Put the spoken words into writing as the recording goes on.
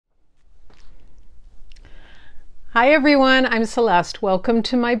Hi everyone, I'm Celeste. Welcome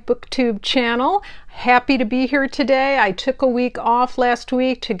to my booktube channel. Happy to be here today. I took a week off last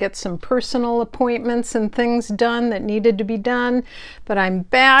week to get some personal appointments and things done that needed to be done, but I'm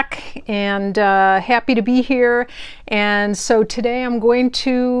back and happy to be here. And so today I'm going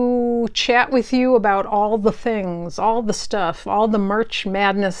to chat with you about all the things, all the stuff, all the March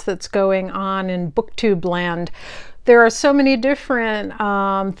madness that's going on in booktube land. There are so many different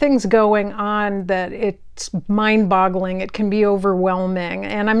things going on that it's mind-boggling. It can be overwhelming,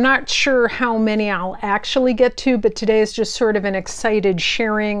 and I'm not sure how many I'll actually get to, but today is just sort of an excited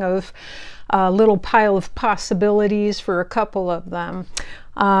sharing of a little pile of possibilities for a couple of them.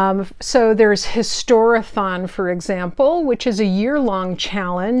 So there's Historathon, for example, which is a year-long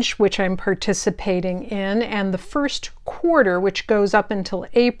challenge which I'm participating in, and the first quarter, which goes up until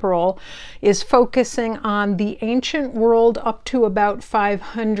April, is focusing on the ancient world up to about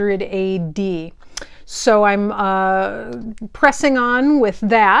 500 AD. So I'm pressing on with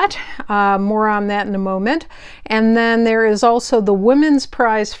that, more on that in a moment. And then there is also the Women's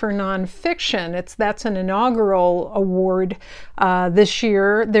Prize for Nonfiction. That's an inaugural award this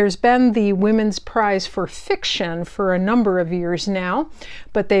year. There's been the Women's Prize for Fiction for a number of years now,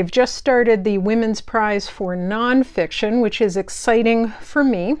 but they've just started the Women's Prize for Nonfiction, which is exciting for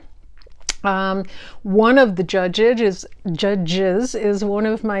me. One of the judges is one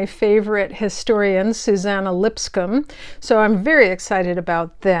of my favorite historians, Susanna Lipscomb, so I'm very excited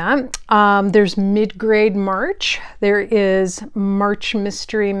about that. There's Middlegrademarch, there is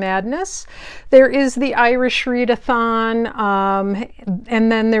Marchmysterymadness, there is the Irish Readathon,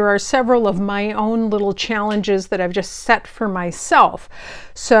 and then there are several of my own little challenges that I've just set for myself.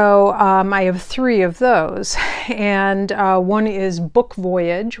 So I have 3 of those, and one is Book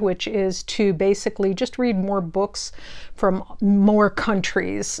Voyage, which is to basically just read more books from more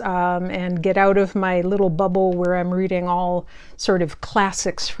countries and get out of my little bubble where I'm reading all sort of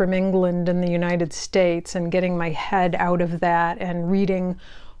classics from England and the United States, and getting my head out of that and reading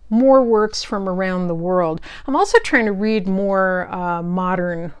more works from around the world. I'm also trying to read more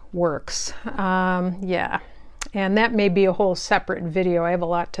modern works. Yeah. And that may be a whole separate video. I have a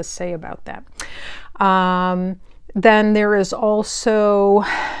lot to say about that. Then there is also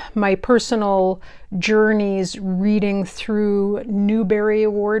my personal journeys reading through Newbery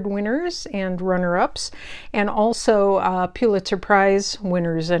Award winners and runner-ups, and also Pulitzer Prize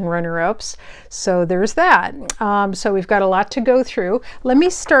winners and runner-ups. So there's that. So we've got a lot to go through. Let me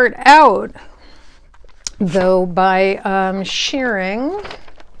start out, though, by sharing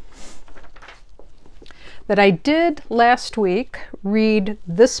that I did last week read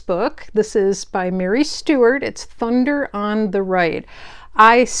this book. This is by Mary Stewart. It's Thunder on the Right.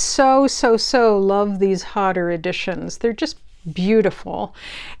 I so love these Hodder editions. They're just beautiful.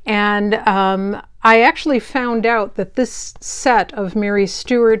 And I actually found out that this set of Mary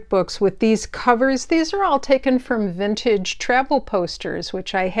Stewart books with these covers, these are all taken from vintage travel posters,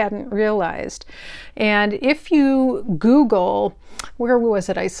 which I hadn't realized. And if you Google, where was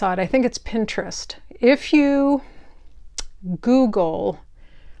it I saw it? I think it's Pinterest. If you Google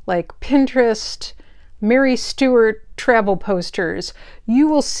like Pinterest Mary Stewart travel posters, you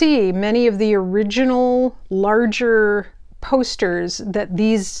will see many of the original larger posters that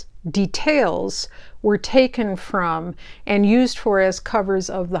these details were taken from and used for as covers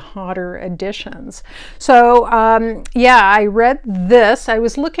of the Hodder editions. So yeah, I read this. I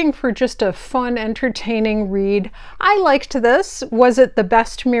was looking for just a fun, entertaining read. I liked this. Was it the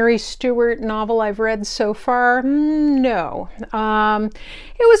best Mary Stewart novel I've read so far? No.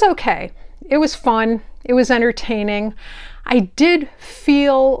 It was okay. It was fun. It was entertaining. I did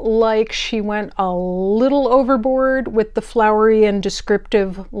feel like she went a little overboard with the flowery and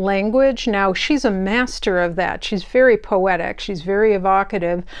descriptive language. Now, she's a master of that. She's very poetic. She's very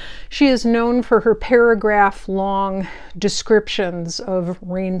evocative. She is known for her paragraph-long descriptions of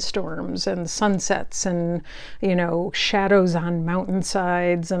rainstorms and sunsets and, you know, shadows on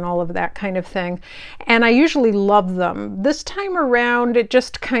mountainsides and all of that kind of thing. And I usually love them. This time around, it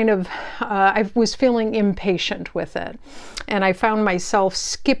just kind of, I was feeling impatient with it. And I found myself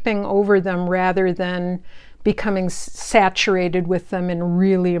skipping over them rather than becoming saturated with them and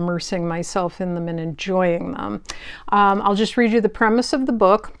really immersing myself in them and enjoying them. I'll just read you the premise of the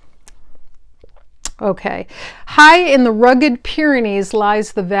book. Okay. High in the rugged Pyrenees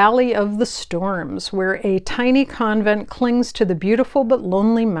lies the Valley of the Storms, where a tiny convent clings to the beautiful but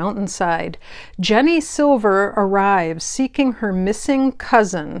lonely mountainside. Jenny Silver arrives seeking her missing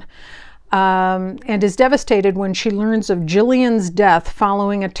cousin. and is devastated when she learns of Jillian's death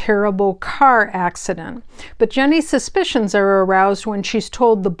following a terrible car accident. But Jenny's suspicions are aroused when she's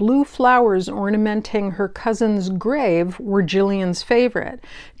told the blue flowers ornamenting her cousin's grave were Jillian's favorite.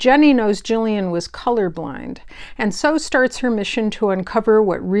 Jenny knows Jillian was colorblind, and so starts her mission to uncover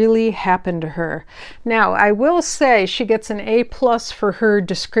what really happened to her. Now, I will say she gets an A+ for her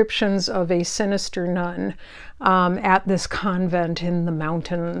descriptions of a sinister nun at this convent in the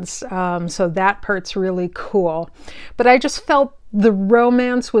mountains. So that part's really cool. But I just felt the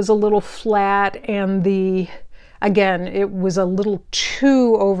romance was a little flat, and again, it was a little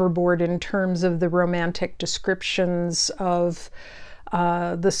too overboard in terms of the romantic descriptions of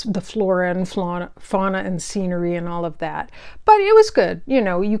the flora and fauna and scenery and all of that. But it was good. You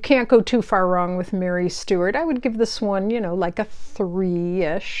know, you can't go too far wrong with Mary Stewart. I would give this one, you know, like a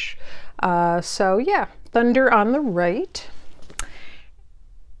 3-ish. So yeah, Thunder on the Right.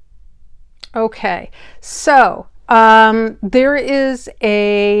 Okay, so there is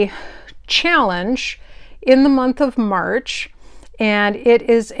a challenge in the month of March, and it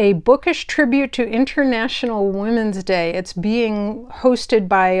is a bookish tribute to International Women's Day. It's being hosted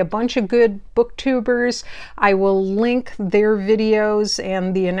by a bunch of good booktubers. I will link their videos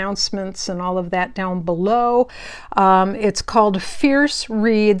and the announcements and all of that down below. It's called Fierce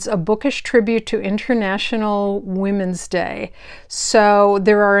Reads, a bookish tribute to International Women's Day. So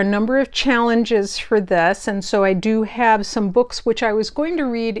there are a number of challenges for this, and so I do have some books which I was going to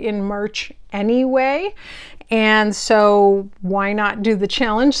read in March anyway. And so why not do the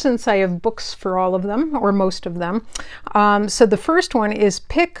challenge, since I have books for all of them, or most of them. So the first one is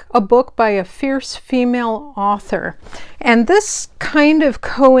pick a book by a fierce female author. And this kind of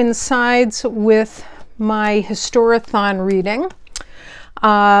coincides with my Historathon reading.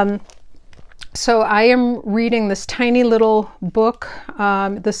 So I am reading this tiny little book.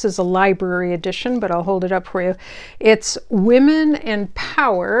 This is a library edition, but I'll hold it up for you. It's Women and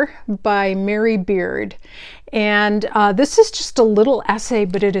Power by Mary Beard. And this is just a little essay,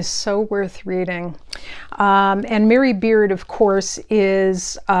 but it is so worth reading. And Mary Beard, of course,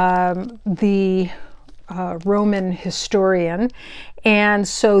 is the Roman historian. And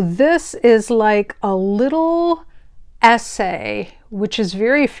so this is like a little essay, which is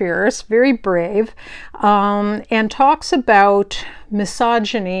very fierce, very brave, and talks about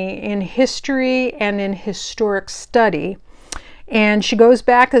misogyny in history and in historic study. And she goes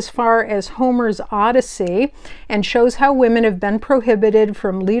back as far as Homer's Odyssey and shows how women have been prohibited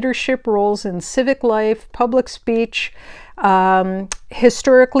from leadership roles in civic life, public speech,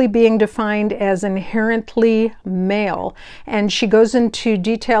 historically being defined as inherently male. And she goes into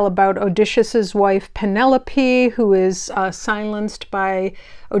detail about Odysseus's wife Penelope, who is silenced by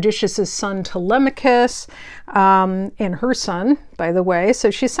Odysseus's son Telemachus, and her son, by the way.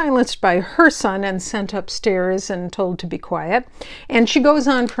 So she's silenced by her son and sent upstairs and told to be quiet. And she goes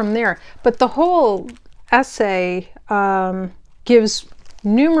on from there. But the whole essay gives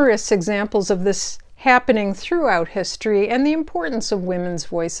numerous examples of this happening throughout history and the importance of women's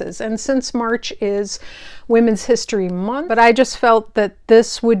voices. And since March is Women's History Month, but I just felt that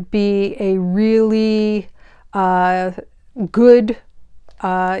this would be a really good,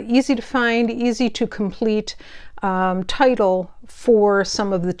 easy to find, easy to complete title for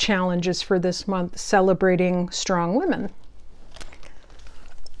some of the challenges for this month, celebrating strong women.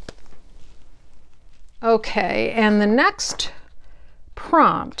 Okay, and the next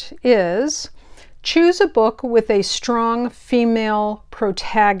prompt is choose a book with a strong female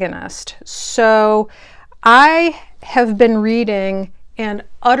protagonist. So I have been reading and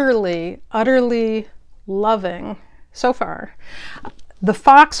utterly loving so far The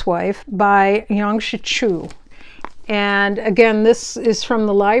Foxwife by Yangsze Choo. And again, this is from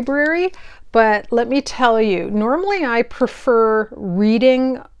the library, but let me tell you, normally I prefer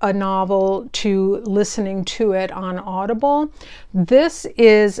reading a novel to listening to it on Audible. This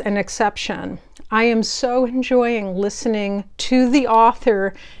is an exception. I am so enjoying listening to the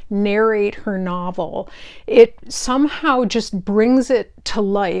author narrate her novel. It somehow just brings it to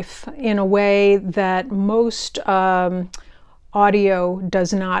life in a way that most audio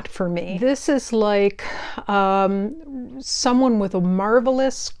does not for me. This is like someone with a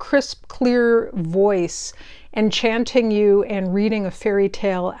marvelous, crisp, clear voice enchanting you and reading a fairy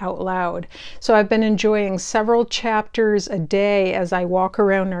tale out loud. So I've been enjoying several chapters a day as I walk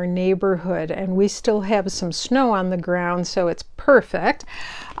around our neighborhood, and we still have some snow on the ground, so it's perfect.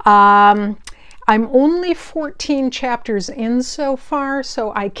 I'm only 14 chapters in so far,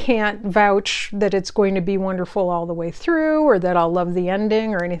 so I can't vouch that it's going to be wonderful all the way through or that I'll love the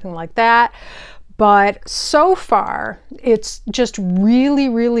ending or anything like that. But so far, it's just really,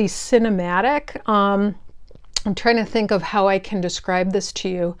 really cinematic. I'm trying to think of how I can describe this to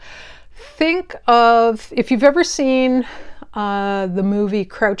you. Think of, if you've ever seen the movie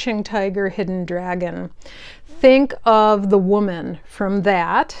Crouching Tiger, Hidden Dragon, think of the woman from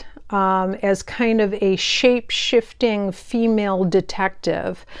that as kind of a shape-shifting female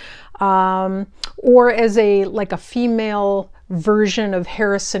detective, or as like a female version of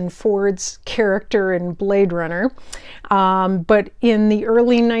Harrison Ford's character in Blade Runner, but in the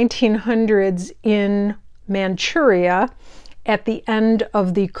early 1900s in Manchuria at the end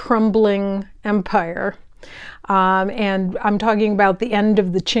of the crumbling empire. And I'm talking about the end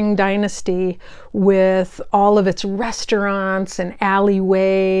of the Qing dynasty, with all of its restaurants and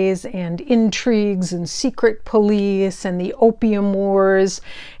alleyways and intrigues and secret police and the opium wars.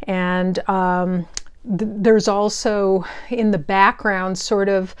 And there's also in the background sort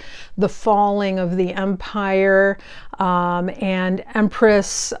of the falling of the empire, and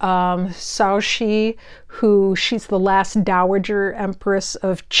Empress Shaoxi, she's the last dowager empress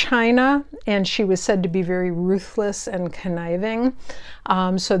of China, and she was said to be very ruthless and conniving.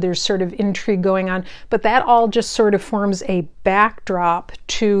 So there's sort of intrigue going on, but that all just sort of forms a backdrop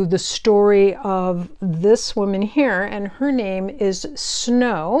to the story of this woman here, and her name is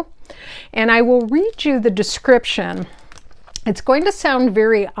Snow. And I will read you the description. It's going to sound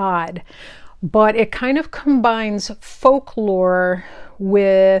very odd, but it kind of combines folklore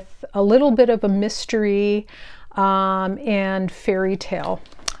with a little bit of a mystery and fairy tale.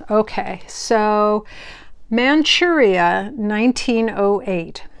 Okay, so Manchuria,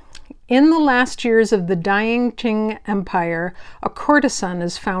 1908. In the last years of the dying Qing Empire, a courtesan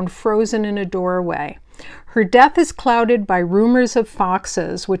is found frozen in a doorway. Her death is clouded by rumors of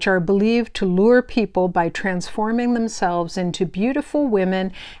foxes, which are believed to lure people by transforming themselves into beautiful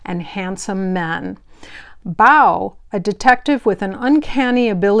women and handsome men. Bao, a detective with an uncanny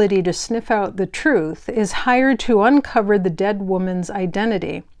ability to sniff out the truth, is hired to uncover the dead woman's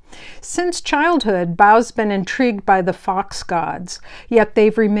identity. Since childhood, Bao's been intrigued by the fox gods, yet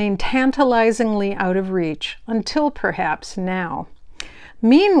they've remained tantalizingly out of reach, until perhaps now.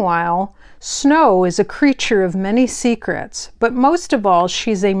 Meanwhile, Snow is a creature of many secrets, but most of all,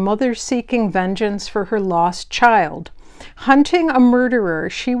 she's a mother seeking vengeance for her lost child. Hunting a murderer,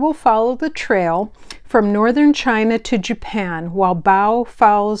 she will follow the trail from northern China to Japan, while Bao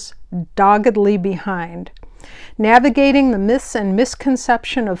follows doggedly behind. Navigating the myths and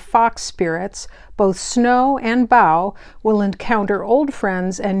misconception of fox spirits, both Snow and Bao will encounter old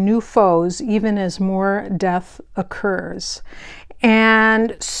friends and new foes even as more death occurs.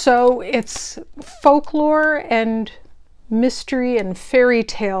 And so it's folklore and mystery and fairy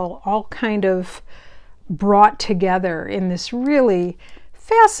tale all kind of brought together in this really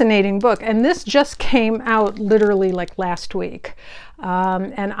fascinating book. And this just came out literally like last week.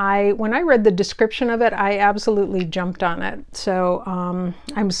 And when I read the description of it, I absolutely jumped on it. So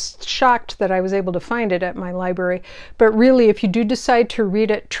I'm shocked that I was able to find it at my library. But really, if you do decide to read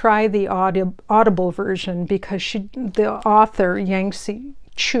it, try the Audible version, because the author, Yangsze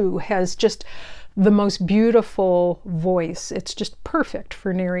Choo, has just the most beautiful voice. It's just perfect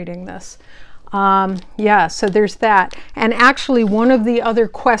for narrating this. Yeah, so there's that. And actually, one of the other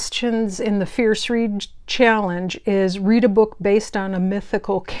questions in the Fierce Read Challenge is read a book based on a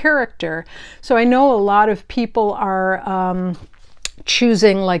mythical character. So I know a lot of people are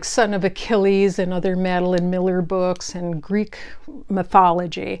choosing like Son of Achilles and other Madeline Miller books and Greek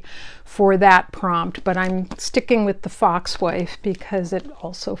mythology for that prompt, but I'm sticking with the Foxwife because it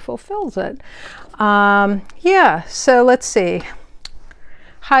also fulfills it. Yeah, so let's see.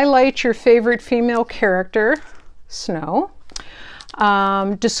 Highlight your favorite female character, Snow.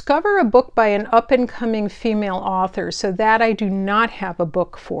 Discover a book by an up-and-coming female author. So that I do not have a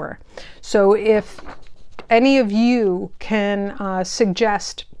book for. So if any of you can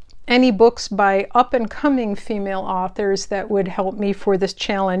suggest any books by up-and-coming female authors that would help me for this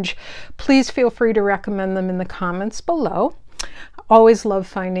challenge, please feel free to recommend them in the comments below. Always love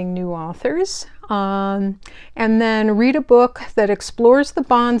finding new authors. And then read a book that explores the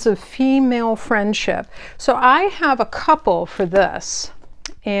bonds of female friendship. So I have a couple for this.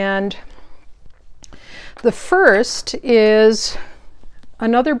 And the first is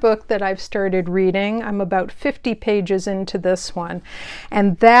another book that I've started reading. I'm about 50 pages into this one.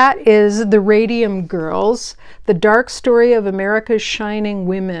 And that is The Radium Girls, The Dark Story of America's Shining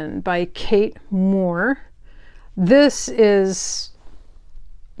Women by Kate Moore. This is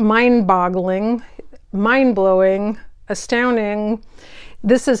mind-boggling, mind-blowing, astounding.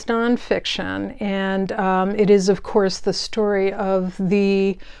 This is nonfiction, and it is, of course, the story of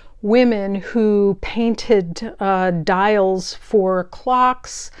the women who painted dials for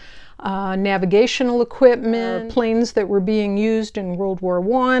clocks, navigational equipment, planes that were being used in World War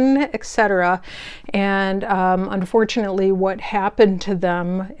I, etc. And unfortunately, what happened to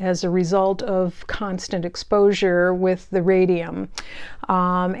them as a result of constant exposure with the radium,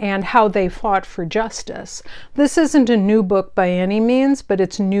 and how they fought for justice. This isn't a new book by any means, but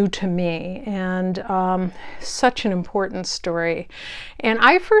it's new to me, and such an important story. And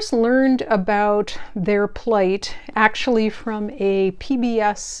I first learned about their plight actually from a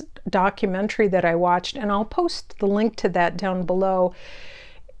PBS documentary that I watched, and I'll post the link to that down below.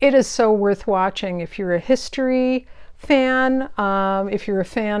 It is so worth watching if you're a history fan, if you're a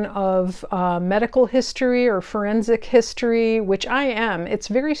fan of medical history or forensic history, which I am. It's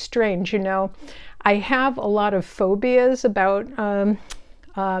very strange, you know. I have a lot of phobias about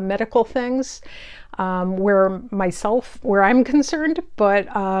medical things, where I'm concerned, but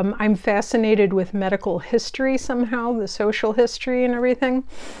I'm fascinated with medical history somehow, the social history and everything.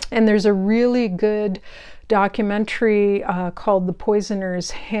 And there's a really good documentary called The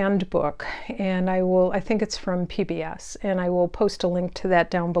Poisoner's Handbook, and I think it's from PBS, and I will post a link to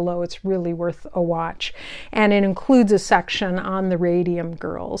that down below. It's really worth a watch, and it includes a section on the Radium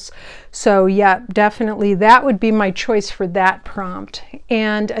girls. So yeah, definitely that would be my choice for that prompt.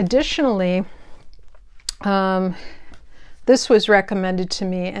 And additionally, this was recommended to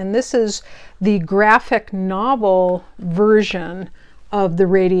me, and this is the graphic novel version of the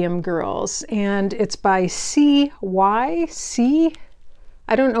Radium Girls, and it's by C. I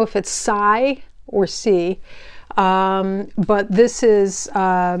don't know if it's Psy or C, but this is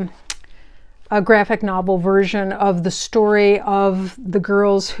a graphic novel version of the story of the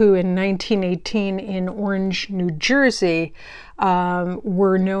girls who in 1918 in Orange, New Jersey,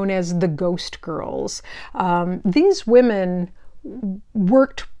 were known as the Ghost Girls. These women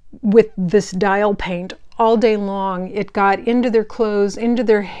worked with this dial paint all day long. It got into their clothes, into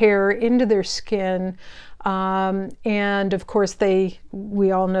their hair, into their skin, and of course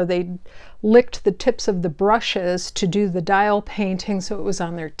we all know they licked the tips of the brushes to do the dial painting, so it was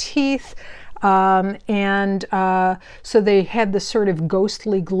on their teeth. So they had this sort of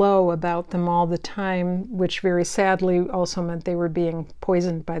ghostly glow about them all the time, which very sadly also meant they were being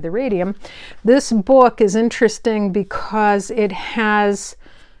poisoned by the radium. This book is interesting because it has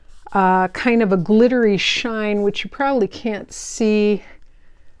kind of a glittery shine, which you probably can't see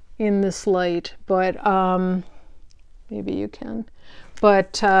in this light, but maybe you can.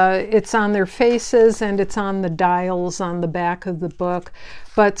 But it's on their faces, and it's on the dials on the back of the book.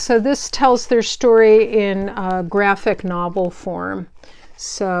 But so this tells their story in graphic novel form.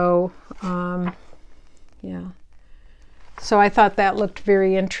 So yeah. So I thought that looked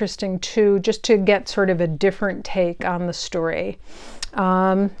very interesting too, just to get sort of a different take on the story.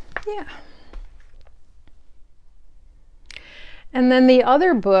 Yeah. And then the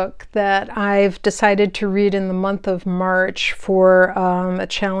other book that I've decided to read in the month of March for a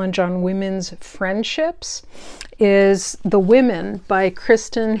challenge on women's friendships is The Women by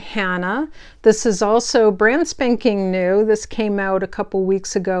Kristen Hanna. This is also brand spanking new. This came out a couple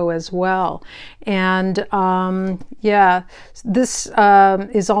weeks ago as well. And yeah, this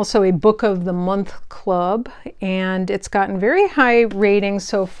is also a book of the month club, and it's gotten very high ratings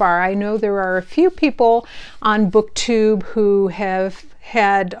so far. I know there are a few people on BookTube who have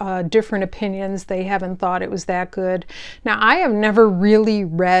had different opinions. They haven't thought it was that good. Now, I have never really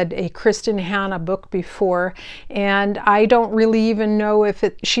read a Kristen Hanna book before, and I don't really even know if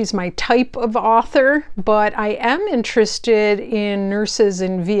she's my type of author, but I am interested in nurses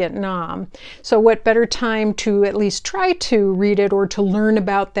in Vietnam. So what better time to at least try to read it or to learn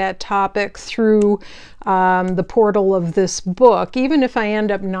about that topic through the portal of this book. Even if I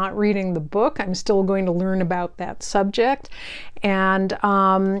end up not reading the book, I'm still going to learn about that subject. And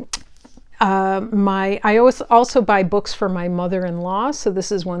I also buy books for my mother-in-law, so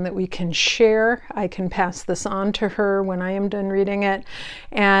this is one that we can share. I can pass this on to her when I am done reading it.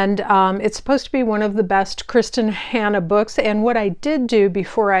 And it's supposed to be one of the best Kristen Hanna books. And what I did do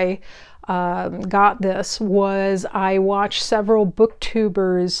before I got this was I watched several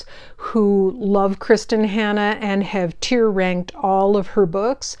booktubers who love Kristen Hanna and have tier ranked all of her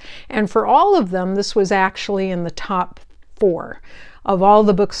books, and for all of them this was actually in the top 4 of all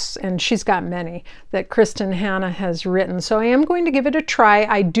the books, and she's got many, that Kristen Hanna has written. So I am going to give it a try.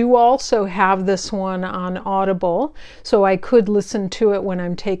 I do also have this one on Audible, so I could listen to it when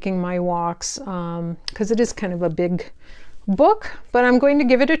I'm taking my walks, because it is kind of a big book, but I'm going to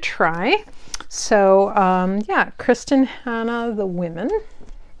give it a try. So yeah, Kristen Hanna, The Women.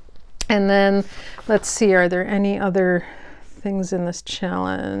 And then let's see, are there any other things in this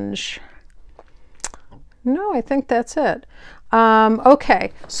challenge? No, I think that's it.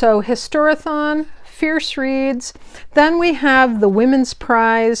 Okay, so Historathon, Fierce Reads. Then we have the Women's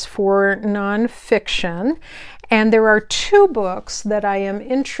Prize for Nonfiction. And there are 2 books that I am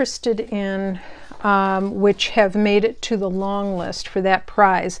interested in which have made it to the long list for that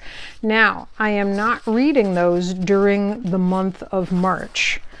prize. Now, I am not reading those during the month of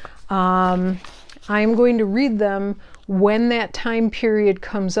March. I am going to read them when that time period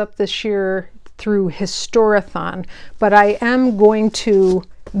comes up this year through Historathon, but I am going to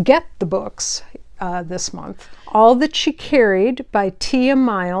get the books this month. All That She Carried by Tia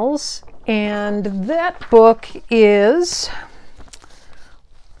Miles, and that book is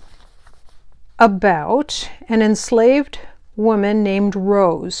about an enslaved woman named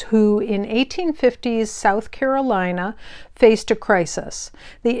Rose, who in 1850s South Carolina faced a crisis,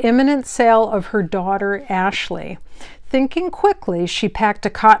 the imminent sale of her daughter Ashley. Thinking quickly, she packed a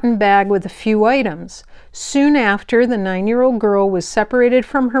cotton bag with a few items. Soon after, the 9-year-old girl was separated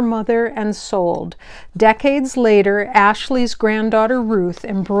from her mother and sold. Decades later, Ashley's granddaughter Ruth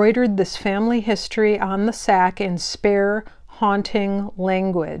embroidered this family history on the sack in spare, haunting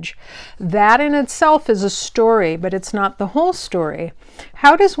language. That in itself is a story, but it's not the whole story.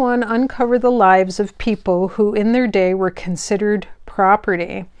 How does one uncover the lives of people who in their day were considered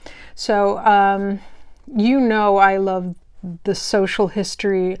property? So, you know, I love the social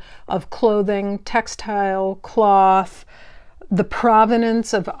history of clothing, textile, cloth, the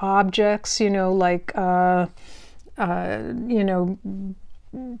provenance of objects, you know, like, you know,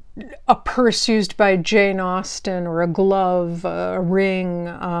 a purse used by Jane Austen, or a glove, a ring,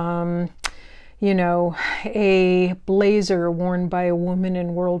 you know, a blazer worn by a woman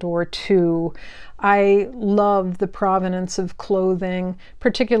in World War II. I love the provenance of clothing,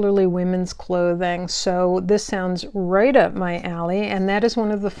 particularly women's clothing, so this sounds right up my alley, and that is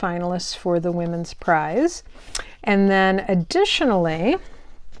one of the finalists for the Women's Prize. And then additionally,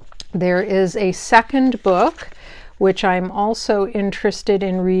 there is a second book which I'm also interested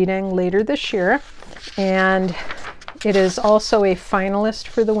in reading later this year, and it is also a finalist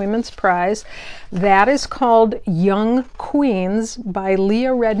for the Women's Prize. That is called Young Queens by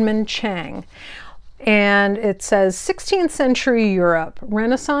Leah Redmond Chang. And it says, 16th century Europe,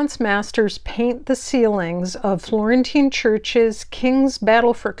 Renaissance masters paint the ceilings of Florentine churches, kings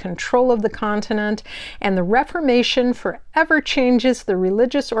battle for control of the continent, and the Reformation forever changes the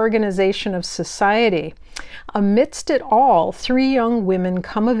religious organization of society. Amidst it all, 3 young women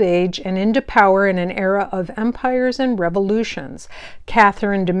come of age and into power in an era of empires and revolutions.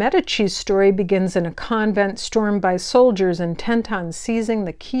 Catherine de' Medici's story begins in a convent stormed by soldiers intent on seizing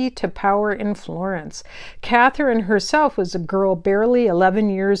the key to power in Florence. Catherine herself was a girl barely 11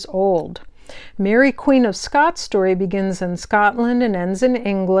 years old. Mary, Queen of Scots' story begins in Scotland and ends in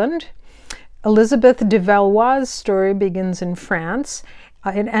England. Elizabeth de Valois' story begins in France.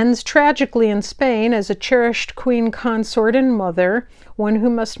 It ends tragically in Spain as a cherished queen consort and mother, one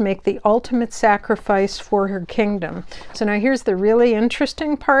who must make the ultimate sacrifice for her kingdom. So now here's the really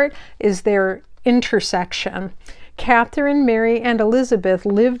interesting part, is their intersection. Catherine, Mary, and Elizabeth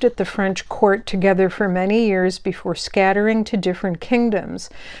lived at the French court together for many years before scattering to different kingdoms.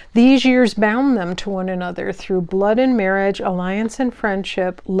 These years bound them to one another through blood and marriage, alliance and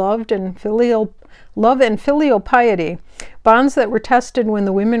friendship, love and filial piety, bonds that were tested when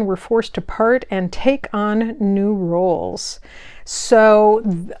the women were forced to part and take on new roles. So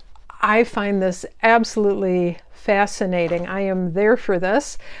I find this absolutely fascinating. I am there for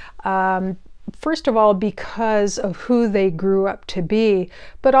this. First of all, because of who they grew up to be,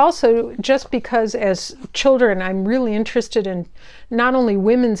 but also just because as children, I'm really interested in not only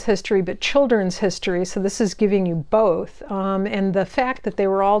women's history, but children's history. So this is giving you both. And the fact that they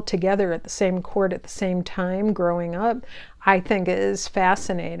were all together at the same court at the same time growing up, I think is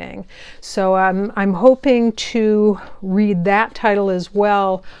fascinating. So I'm hoping to read that title as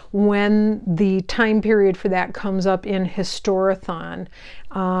well when the time period for that comes up in Historathon.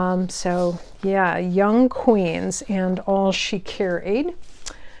 So yeah, Young Queens and All She Carried.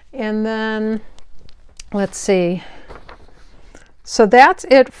 And then let's see. So that's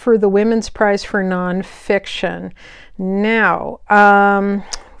it for the Women's Prize for Nonfiction. Now,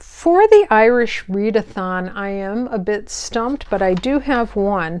 for the Irish Readathon, I am a bit stumped, but I do have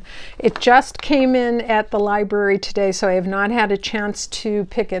one. It just came in at the library today, so I have not had a chance to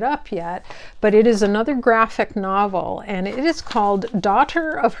pick it up yet, but it is another graphic novel, and it is called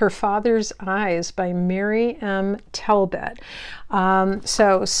Daughter of Her Father's Eyes by Mary M. Talbot.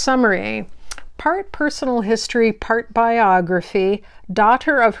 So, summary. Part personal history, part biography,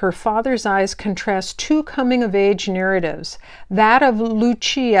 daughter of her father's eyes contrasts two coming-of-age narratives, that of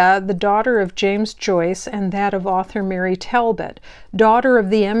Lucia, the daughter of James Joyce, and that of author Mary Talbot, daughter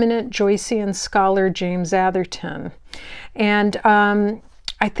of the eminent Joycean scholar James Atherton. And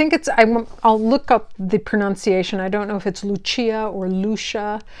I think it's, I'll look up the pronunciation. I don't know if it's Lucia or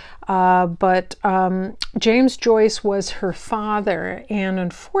Lucia, but James Joyce was her father, and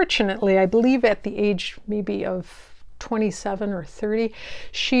unfortunately, I believe at the age maybe of 27 or 30,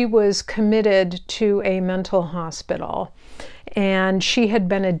 she was committed to a mental hospital. And she had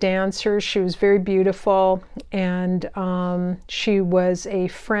been a dancer. She was very beautiful, and she was a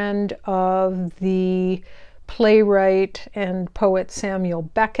friend of the playwright and poet Samuel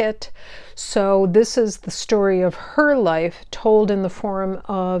Beckett. So this is the story of her life told in the form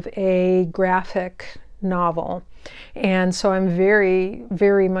of a graphic novel. And so I'm very,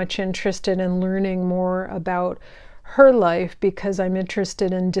 very much interested in learning more about her life, because I'm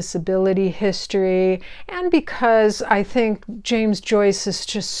interested in disability history, and because I think James Joyce is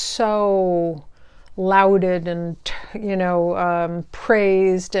just so lauded and, you know,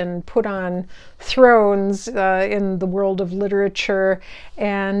 praised and put on thrones in the world of literature,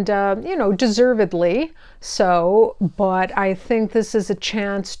 and, you know, deservedly so. But I think this is a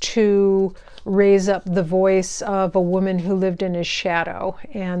chance to raise up the voice of a woman who lived in his shadow.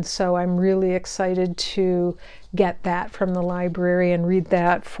 And so I'm really excited to get that from the library and read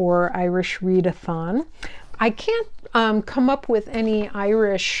that for Irish Readathon. I can't come up with any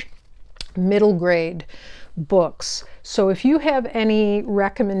Irish middle grade books. So if you have any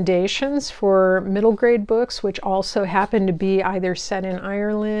recommendations for middle grade books, which also happen to be either set in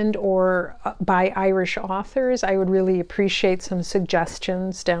Ireland or by Irish authors, I would really appreciate some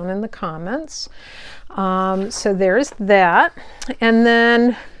suggestions down in the comments. So there's that. And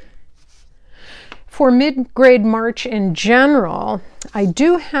then for mid-grade March in general, I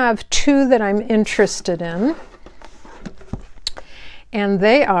do have two that I'm interested in, and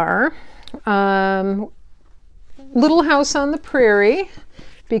they are Little House on the Prairie,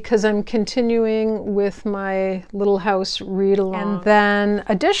 because I'm continuing with my Little House read along. And then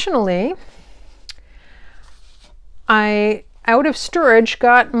additionally, I, out of storage,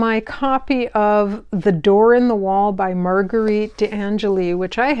 got my copy of The Door in the Wall by Marguerite d'Angely,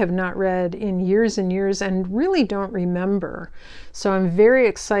 which I have not read in years and years and really don't remember. So I'm very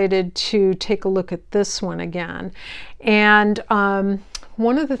excited to take a look at this one again. And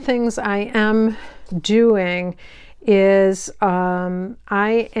one of the things I am doing is I've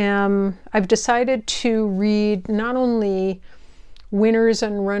decided to read not only winners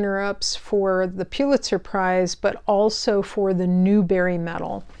and runner-ups for the Pulitzer Prize, but also for the Newbery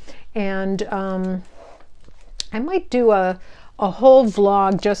Medal. And I might do a whole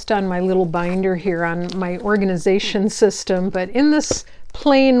vlog just on my little binder here on my organization system, but in this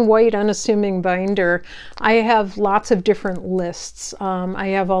plain white unassuming binder, I have lots of different lists. I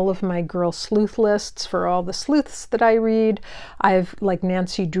have all of my girl sleuth lists for all the sleuths that I read. I've like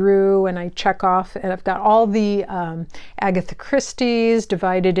Nancy Drew, and I check off, and I've got all the Agatha Christie's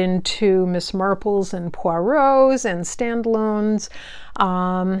divided into Miss Marples and Poirots and standalones.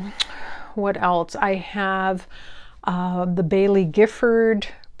 What else? I have the Bailey Gifford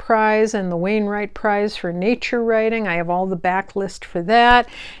Prize and the Wainwright Prize for nature writing. I have all the backlist for that.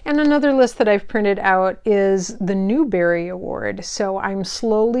 And another list that I've printed out is the Newbery Award. So I'm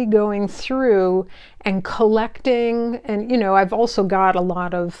slowly going through and collecting, and you know, I've also got a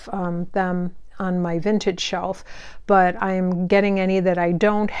lot of them on my vintage shelf, but I'm getting any that I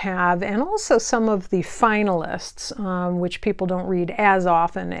don't have, and also some of the finalists, which people don't read as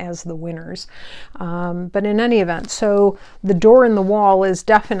often as the winners. But in any event, so The Door in the Wall is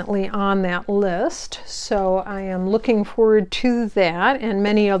definitely on that list, so I am looking forward to that and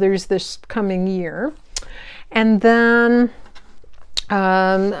many others this coming year. And then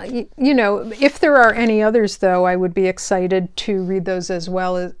you know, if there are any others, though, I would be excited to read those as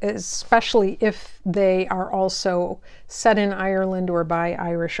well, especially if they are also set in Ireland or by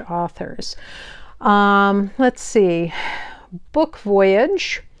Irish authors. Let's see. Book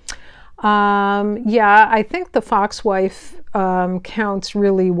Voyage. Yeah, I think The Foxwife counts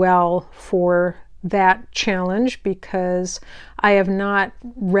really well for that challenge, because I have not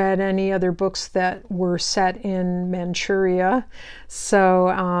read any other books that were set in Manchuria.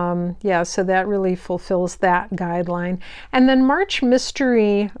 So yeah, so that really fulfills that guideline. And then March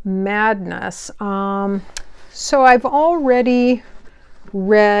Mystery Madness. So I've already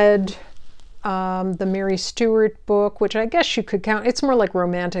read the Mary Stewart book, which I guess you could count. It's more like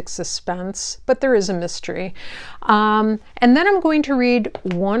romantic suspense, but there is a mystery. And then I'm going to read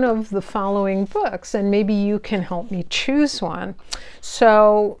one of the following books, and maybe you can help me choose one.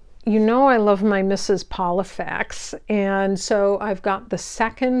 So, you know I love my Mrs. Polifax, and so I've got the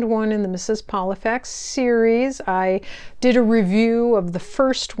second one in the Mrs. Polifax series. I did a review of the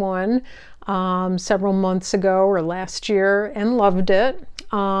first one several months ago or last year and loved it.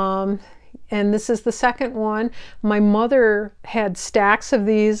 And this is the second one. My mother had stacks of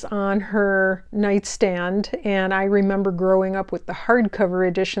these on her nightstand, and I remember growing up with the hardcover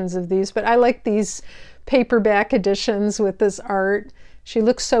editions of these, but I like these paperback editions with this art. She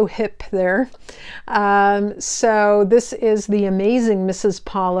looks so hip there. So this is The Amazing Mrs.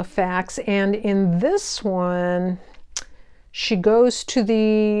 Polifax, and in this one, she goes to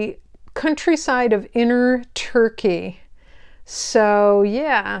the countryside of inner Turkey. So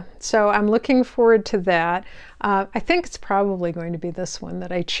yeah, so I'm looking forward to that. I think it's probably going to be this one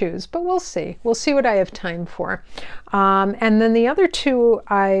that I choose, but we'll see. We'll see what I have time for. And then the other two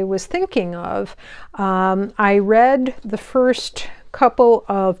I was thinking of, I read the first couple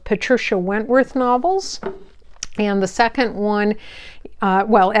of Patricia Wentworth novels, and the second one,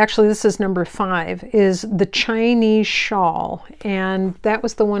 well, actually this is number 5, is The Chinese Shawl, and that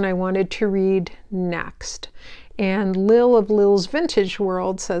was the one I wanted to read next. And Lil of Lil's Vintage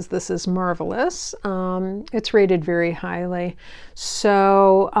World says this is marvelous. It's rated very highly.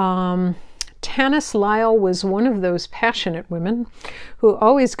 So Tanis Lyle was one of those passionate women who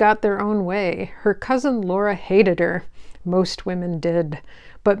always got their own way. Her cousin Laura hated her. Most women did.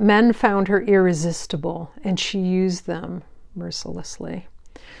 But men found her irresistible, and she used them mercilessly.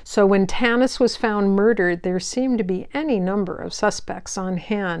 So when Tanis was found murdered, there seemed to be any number of suspects on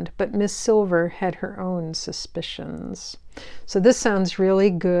hand, but Miss Silver had her own suspicions. So this sounds really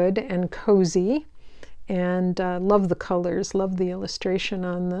good and cozy, and love the colors, love the illustration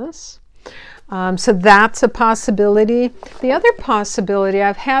on this. So that's a possibility. The other possibility,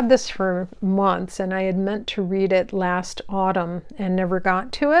 I've had this for months, and I had meant to read it last autumn and never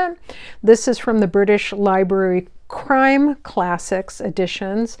got to it. This is from the British Library Crime Classics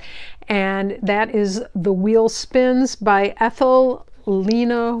editions, and that is The Wheel Spins by Ethel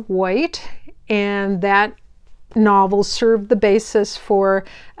Lena White, and that novel served the basis for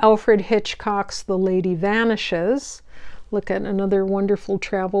Alfred Hitchcock's The Lady Vanishes. Look at another wonderful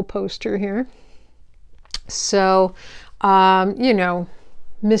travel poster here. So, you know,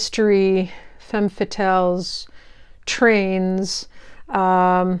 mystery, femme fatales, trains,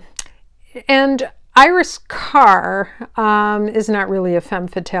 and Iris Carr is not really a femme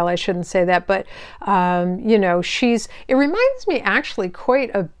fatale, I shouldn't say that, but, you know, it reminds me actually quite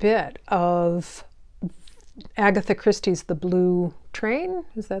a bit of Agatha Christie's The Blue Train.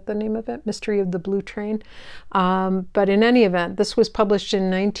 Is that the name of it? Mystery of the Blue Train. But in any event, this was published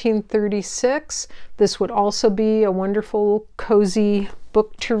in 1936. This would also be a wonderful, cozy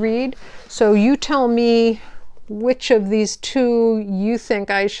book to read. So you tell me which of these two you think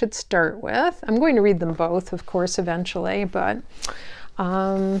I should start with. I'm going to read them both, of course, eventually, but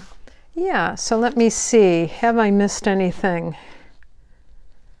yeah, so let me see. Have I missed anything?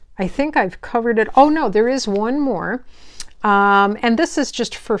 I think I've covered it. Oh no, there is one more. And this is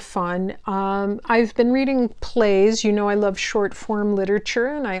just for fun. I've been reading plays. You know I love short form literature,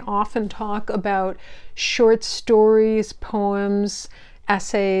 and I often talk about short stories, poems,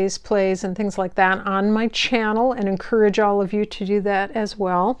 essays, plays, and things like that on my channel, and encourage all of you to do that as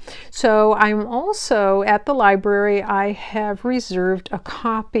well. So I'm also at the library. I have reserved a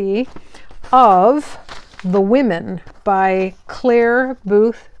copy of The Women by Claire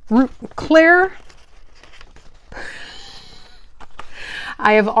Booth.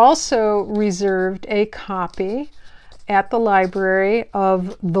 I have also reserved a copy at the library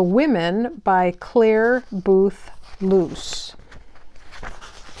of The Women by Claire Booth Luce.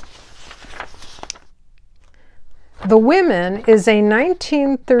 The Women is a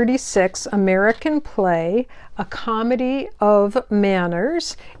 1936 American play, a comedy of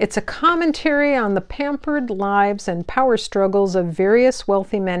manners. It's a commentary on the pampered lives and power struggles of various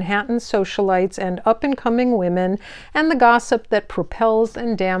wealthy Manhattan socialites and up-and-coming women, and the gossip that propels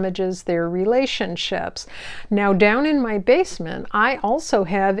and damages their relationships. Now, down in my basement, I also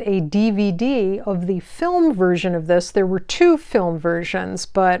have a DVD of the film version of this. There were 2 film versions,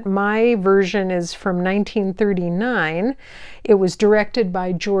 but my version is from 1939. It was directed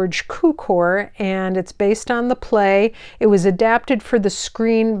by George Cukor, and it's based on the play. It was adapted for the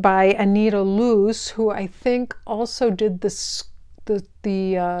screen by Anita Loos, who I think also did the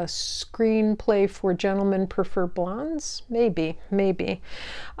screenplay for Gentlemen Prefer Blondes. Maybe.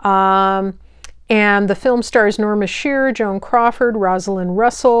 And the film stars Norma Shearer, Joan Crawford, Rosalind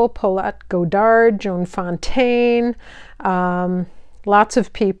Russell, Paulette Goddard, Joan Fontaine, lots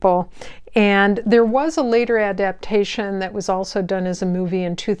of people. And there was a later adaptation that was also done as a movie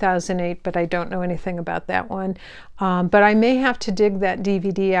in 2008, but I don't know anything about that one. But I may have to dig that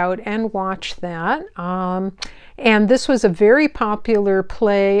DVD out and watch that. And this was a very popular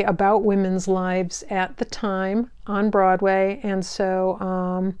play about women's lives at the time on Broadway. And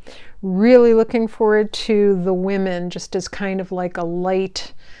so really looking forward to The Women, just as kind of like a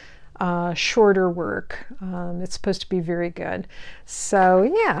light, shorter work. It's supposed to be very good. So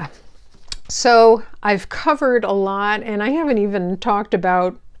yeah. So I've covered a lot, and I haven't even talked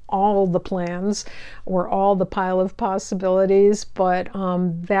about all the plans or all the pile of possibilities, but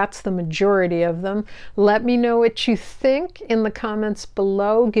that's the majority of them. Let me know what you think in the comments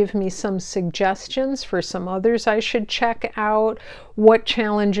below. Give me some suggestions for some others I should check out. What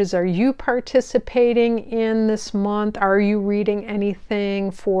challenges are you participating in this month? Are you reading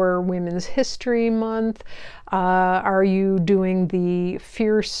anything for Women's History Month? Are you doing the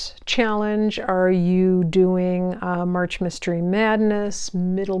Fierce Challenge? Are you doing March Mystery Madness,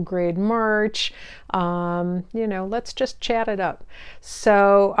 Middle Grade March? You know, let's just chat it up.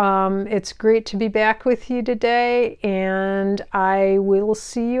 So it's great to be back with you today, and I will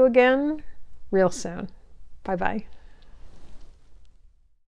see you again real soon. Bye-bye.